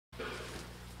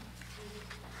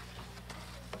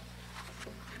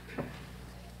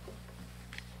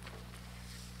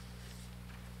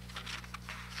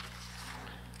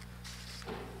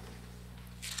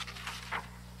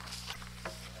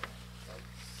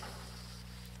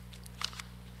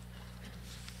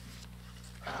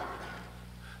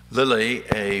Lily,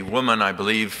 a woman, I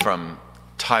believe, from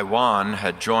Taiwan,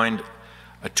 had joined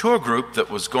a tour group that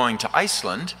was going to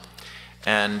Iceland,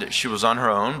 and she was on her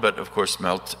own, but of course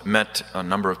met a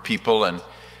number of people, and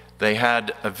they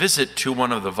had a visit to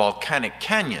one of the volcanic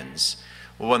canyons.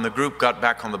 Well, when the group got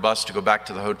back on the bus to go back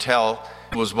to the hotel,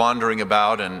 was wandering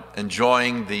about and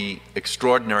enjoying the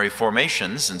extraordinary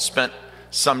formations and spent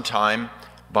some time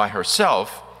by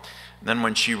herself. And then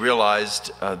when she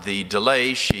realized the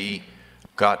delay, she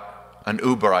got an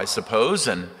Uber, I suppose,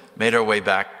 and made her way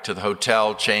back to the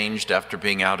hotel, changed after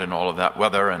being out in all of that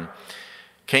weather, and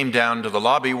came down to the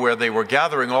lobby where they were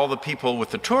gathering all the people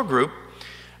with the tour group.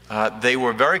 They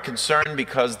were very concerned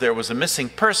because there was a missing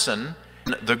person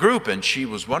in the group, and she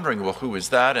was wondering, well, who is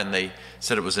that? And they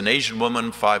said it was an Asian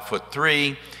woman,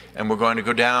 5'3", and we're going to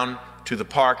go down to the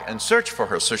park and search for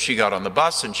her. So she got on the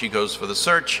bus and she goes for the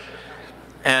search.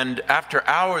 And after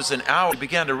hours and hours, she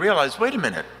began to realize, wait a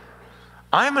minute,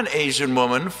 I'm an Asian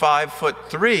woman,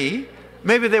 5'3".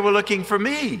 Maybe they were looking for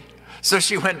me. So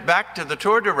she went back to the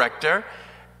tour director,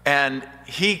 and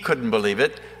he couldn't believe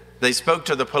it. They spoke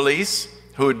to the police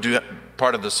who would do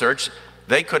part of the search.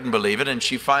 They couldn't believe it, and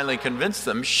she finally convinced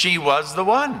them she was the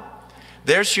one.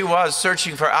 There she was,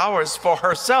 searching for hours for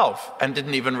herself, and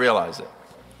didn't even realize it.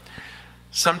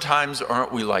 Sometimes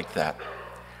aren't we like that?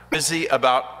 Busy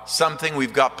about something,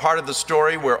 we've got part of the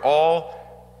story, we're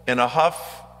all in a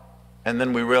huff, and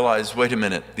then we realize, wait a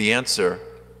minute, the answer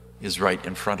is right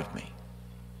in front of me.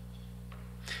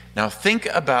 Now think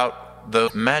about the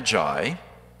Magi,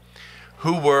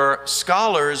 who were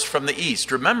scholars from the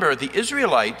East. Remember, the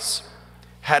Israelites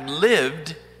had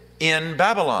lived in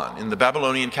Babylon, in the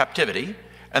Babylonian captivity,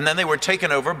 and then they were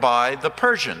taken over by the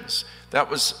Persians. That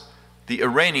was the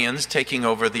Iranians taking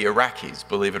over the Iraqis,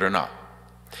 believe it or not.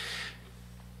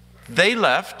 They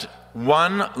left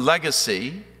one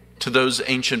legacy to those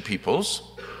ancient peoples,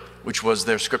 which was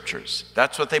their scriptures.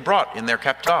 That's what they brought in their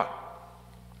captivity.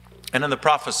 And in the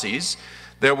prophecies,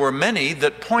 there were many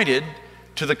that pointed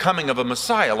to the coming of a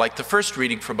Messiah, like the first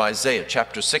reading from Isaiah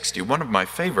chapter 60, one of my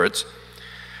favorites,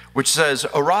 which says,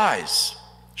 "Arise,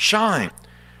 shine,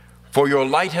 for your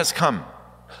light has come,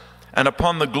 and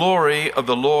upon the glory of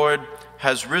the Lord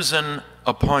has risen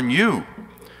upon you.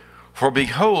 For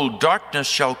behold, darkness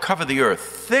shall cover the earth,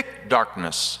 thick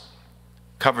darkness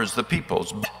covers the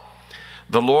peoples.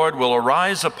 The Lord will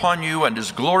arise upon you, and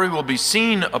his glory will be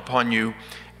seen upon you,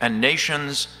 and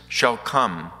nations shall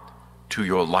come to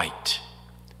your light,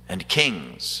 and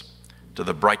kings to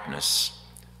the brightness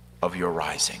of your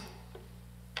rising."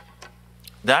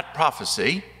 That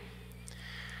prophecy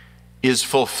is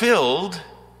fulfilled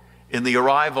in the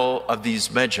arrival of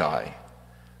these Magi,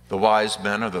 the wise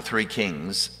men, or the three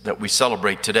kings that we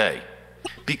celebrate today,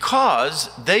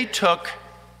 because they took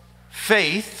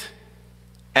faith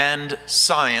and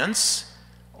science,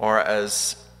 or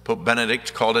as Pope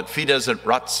Benedict called it, fides et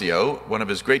ratio, one of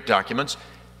his great documents,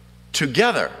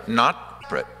 together, not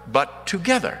separate, but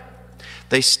together.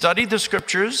 They studied the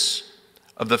scriptures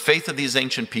of the faith of these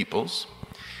ancient peoples,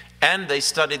 and they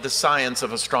studied the science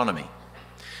of astronomy.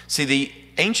 See, the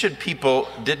ancient people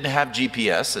didn't have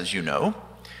GPS, as you know.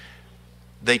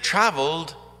 They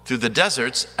traveled through the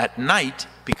deserts at night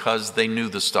because they knew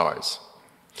the stars.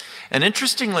 And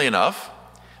interestingly enough,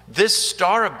 this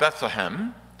Star of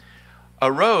Bethlehem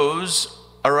arose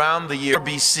around the year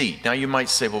BC. Now you might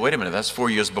say, well, wait a minute, that's 4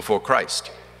 years before Christ.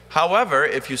 However,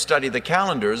 if you study the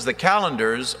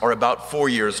calendars are about 4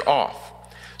 years off.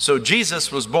 So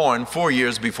Jesus was born 4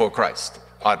 years before Christ,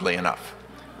 oddly enough,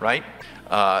 right?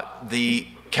 The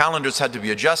calendars had to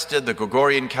be adjusted, the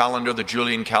Gregorian calendar, the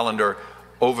Julian calendar,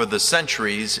 over the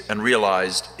centuries, and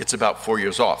realized it's about 4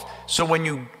 years off. So when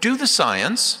you do the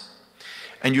science,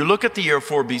 and you look at the year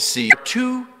 4 BC,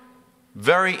 two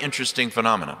very interesting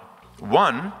phenomena.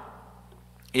 One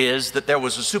is that there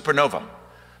was a supernova,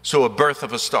 so a birth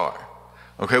of a star,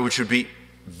 okay, which would be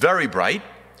very bright,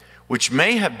 which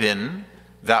may have been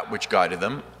that which guided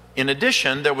them. In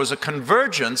addition, there was a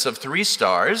convergence of three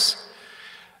stars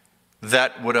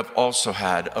that would have also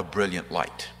had a brilliant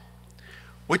light.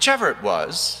 Whichever it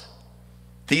was,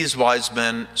 these wise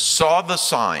men saw the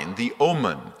sign, the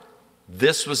omen.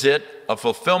 This was it, a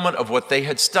fulfillment of what they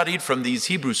had studied from these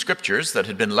Hebrew scriptures that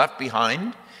had been left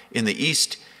behind in the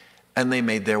East, and they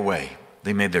made their way.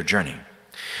 They made their journey.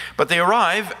 But they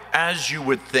arrive, as you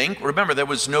would think. Remember, they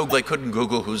couldn't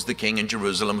Google who's the king in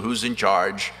Jerusalem, who's in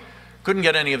charge. Couldn't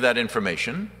get any of that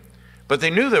information. But they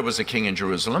knew there was a king in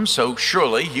Jerusalem, so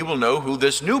surely he will know who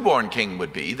this newborn king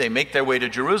would be. They make their way to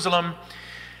Jerusalem,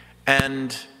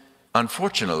 and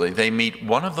unfortunately, they meet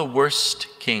one of the worst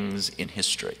kings in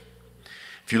history.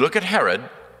 If you look at Herod,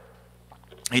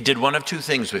 He did one of two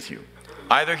things with you.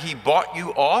 Either he bought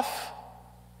you off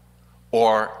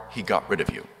or he got rid of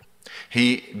you.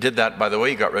 He did that, by the way.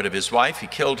 He got rid of his wife. He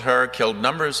killed her, killed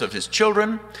numbers of his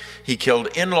children. He killed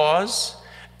in-laws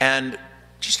and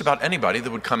just about anybody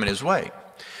that would come in his way.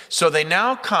 So they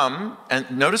now come,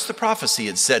 and notice the prophecy.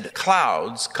 It said,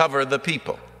 clouds cover the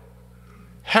people.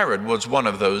 Herod was one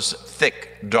of those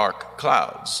thick, dark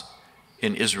clouds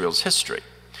in Israel's history.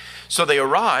 So they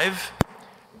arrive,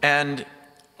 and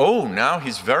oh, now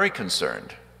he's very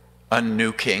concerned. A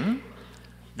new king?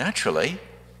 Naturally,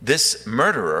 this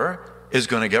murderer is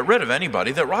going to get rid of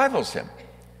anybody that rivals him.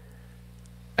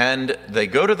 And they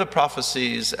go to the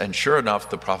prophecies, and sure enough,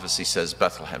 the prophecy says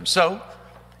Bethlehem. So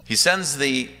he sends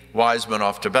the wise men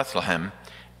off to Bethlehem,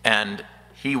 and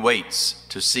he waits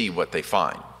to see what they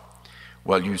find.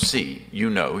 Well, you see, you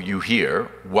know, you hear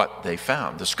what they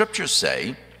found. The scriptures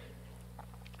say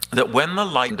that when the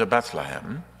light to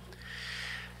Bethlehem,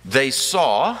 they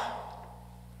saw,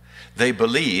 they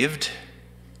believed,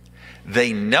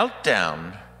 they knelt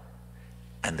down,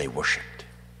 and they worshiped.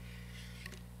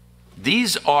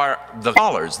 These are the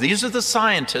scholars. These are the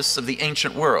scientists of the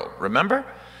ancient world. Remember?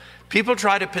 People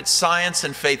try to pit science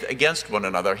and faith against one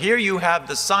another. Here you have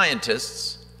the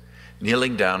scientists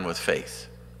kneeling down with faith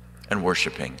and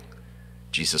worshiping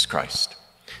Jesus Christ.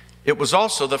 It was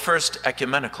also the first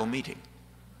ecumenical meeting.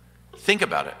 Think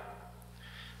about it.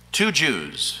 Two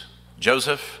Jews,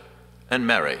 Joseph and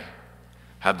Mary,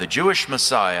 have the Jewish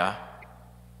Messiah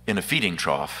in a feeding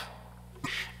trough,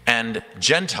 and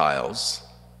Gentiles,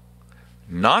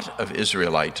 not of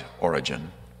Israelite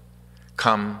origin,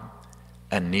 come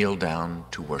and kneel down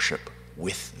to worship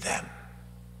with them.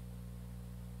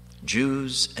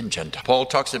 Jews and Gentiles. Paul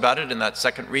talks about it in that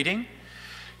second reading.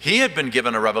 He had been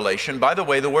given a revelation. By the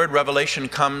way, the word revelation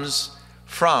comes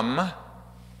from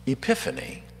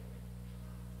Epiphany.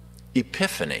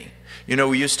 Epiphany. You know,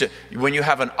 we used to, when you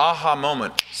have an aha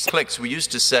moment, clicks, we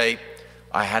used to say,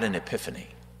 I had an epiphany.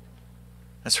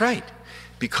 That's right,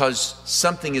 because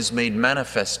something is made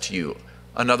manifest to you.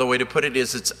 Another way to put it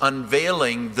is it's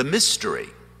unveiling the mystery.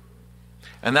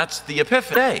 And that's the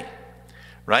Epiphany day,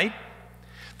 right?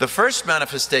 The first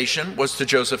manifestation was to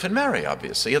Joseph and Mary,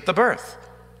 obviously, at the birth,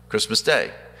 Christmas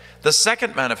Day. The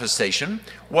second manifestation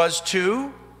was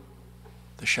to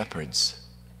the shepherds.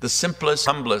 The simplest,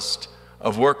 humblest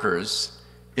of workers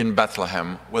in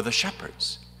Bethlehem were the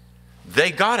shepherds. They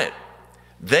got it.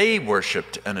 They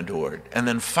worshiped and adored. And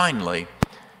then finally,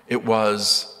 it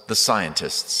was the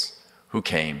scientists who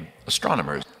came,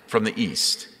 astronomers from the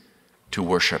east, to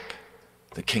worship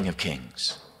the King of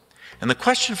Kings. And the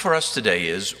question for us today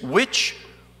is, which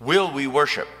will we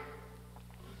worship?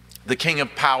 The King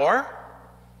of Power,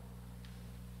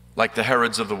 like the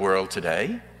Herods of the world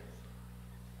today?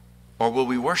 Or will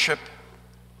we worship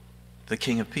the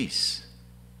King of Peace?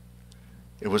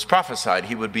 It was prophesied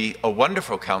he would be a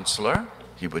wonderful counselor,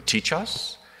 he would teach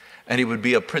us, and he would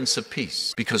be a Prince of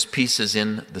Peace, because peace is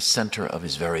in the center of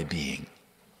his very being.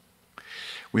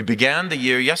 We began the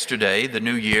year yesterday, the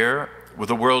new year, with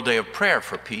a World Day of Prayer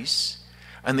for peace,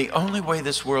 and the only way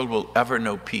this world will ever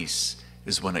know peace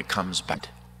is when it comes back.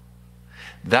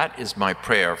 That is my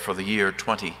prayer for the year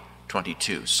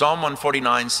 2022. Psalm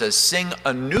 149 says, sing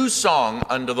a new song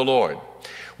unto the Lord.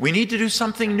 We need to do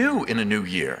something new in a new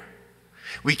year.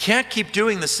 We can't keep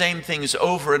doing the same things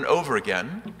over and over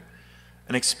again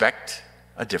and expect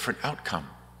a different outcome.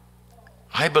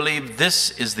 I believe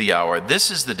this is the hour, this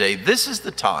is the day, this is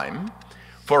the time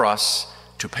for us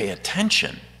to pay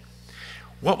attention.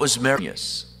 What was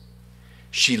Mary's?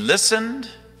 She listened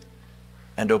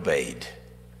and obeyed.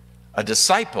 A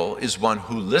disciple is one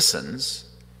who listens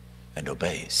and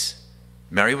obeys.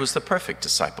 Mary was the perfect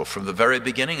disciple from the very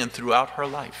beginning and throughout her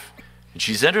life. And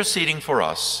she's interceding for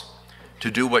us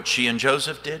to do what she and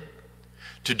Joseph did,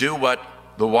 to do what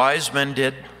the wise men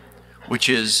did, which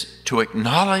is to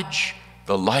acknowledge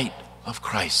the light of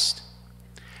Christ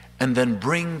and then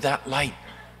bring that light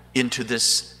into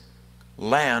this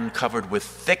land covered with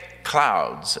thick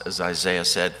clouds, as Isaiah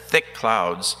said, thick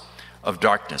clouds of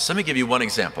darkness. Let me give you one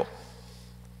example.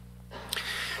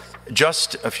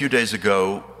 Just a few days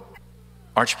ago,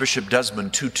 Archbishop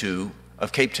Desmond Tutu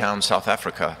of Cape Town, South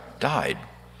Africa, died.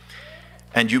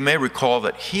 And you may recall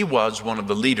that he was one of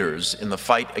the leaders in the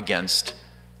fight against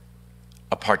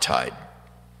apartheid,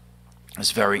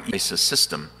 this very racist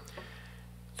system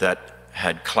that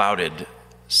had clouded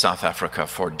South Africa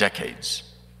for decades.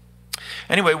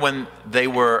 Anyway, when they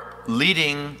were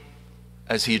leading,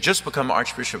 as he had just become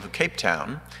Archbishop of Cape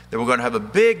Town, they were going to have a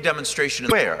big demonstration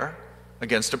in the square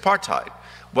against apartheid.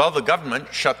 Well, the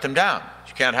government shut them down.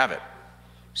 You can't have it.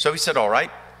 So he said, all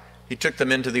right, he took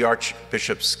them into the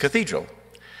Archbishop's cathedral.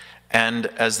 And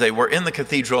as they were in the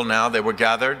cathedral now, they were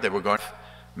gathered, they were going to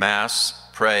Mass,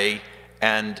 pray,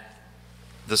 and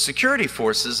the security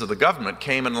forces of the government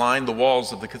came and lined the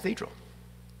walls of the cathedral,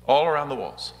 all around the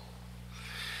walls.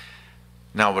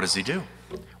 Now, what does he do?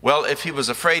 Well, if he was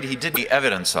afraid, he did the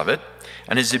evidence of it.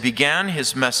 And as he began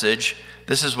his message,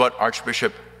 this is what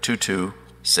Archbishop Tutu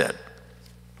said.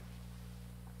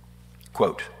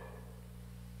 Quote,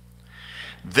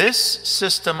 "This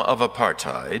system of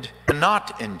apartheid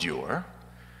cannot endure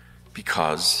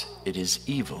because it is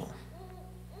evil."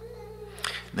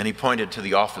 And then he pointed to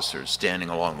the officers standing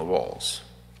along the walls.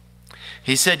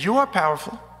 He said, "You are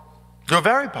powerful, you're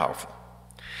very powerful,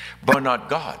 but are not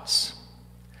gods.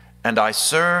 And I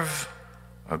serve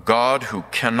a God who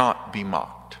cannot be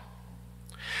mocked.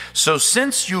 So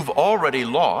since you've already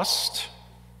lost,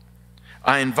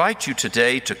 I invite you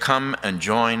today to come and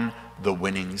join the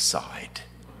winning side."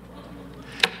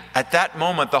 At that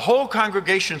moment, the whole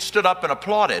congregation stood up and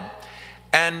applauded,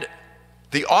 and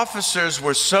the officers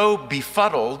were so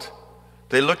befuddled,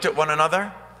 they looked at one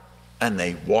another and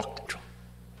they walked.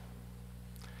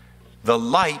 The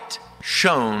light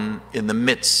shone in the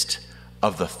midst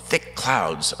of the thick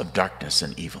clouds of darkness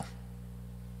and evil.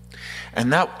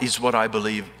 And that is what I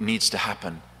believe needs to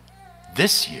happen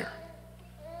this year,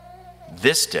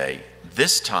 this day,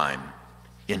 this time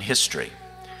in history.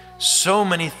 So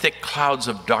many thick clouds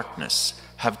of darkness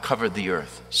have covered the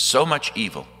earth, so much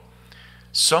evil,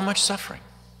 so much suffering.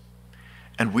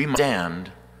 And we must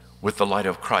stand with the light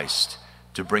of Christ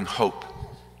to bring hope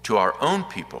to our own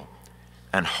people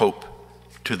and hope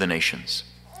to the nations.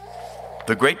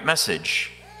 The great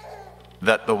message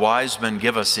that the wise men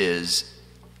give us is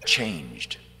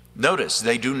changed. Notice,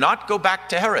 they do not go back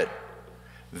to Herod.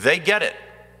 They get it.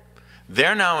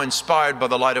 They're now inspired by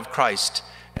the light of Christ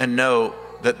and know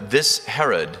that this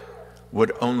Herod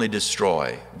would only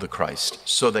destroy the Christ.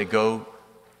 So they go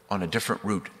on a different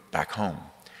route back home.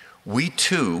 We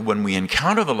too, when we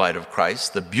encounter the light of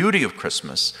Christ, the beauty of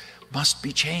Christmas, must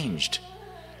be changed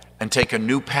and take a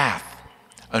new path,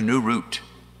 a new route.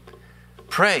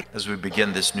 Pray as we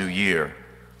begin this new year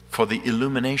for the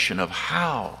illumination of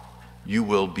how you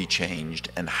will be changed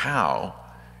and how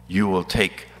you will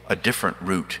take a different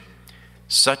route,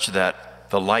 such that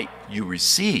the light you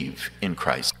receive in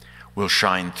Christ will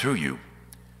shine through you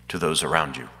to those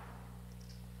around you.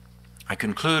 I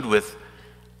conclude with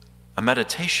a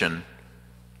meditation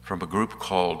from a group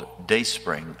called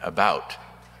Dayspring about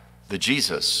the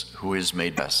Jesus who is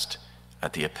made best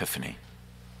at the Epiphany.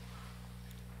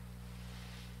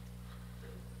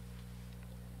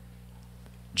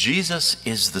 Jesus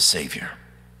is the Savior.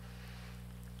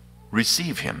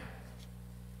 Receive him.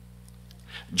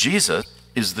 Jesus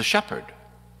is the shepherd.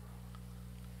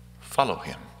 Follow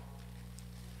him.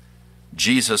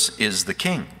 Jesus is the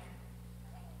King.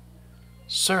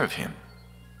 Serve him.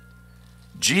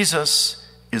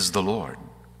 Jesus is the Lord.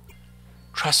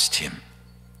 Trust him.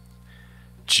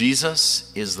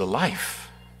 Jesus is the life.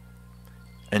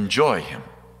 Enjoy him.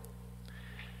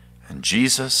 And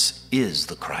Jesus is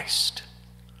the Christ.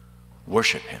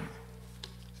 Worship him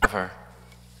ever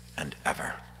and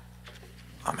ever.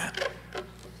 Amen.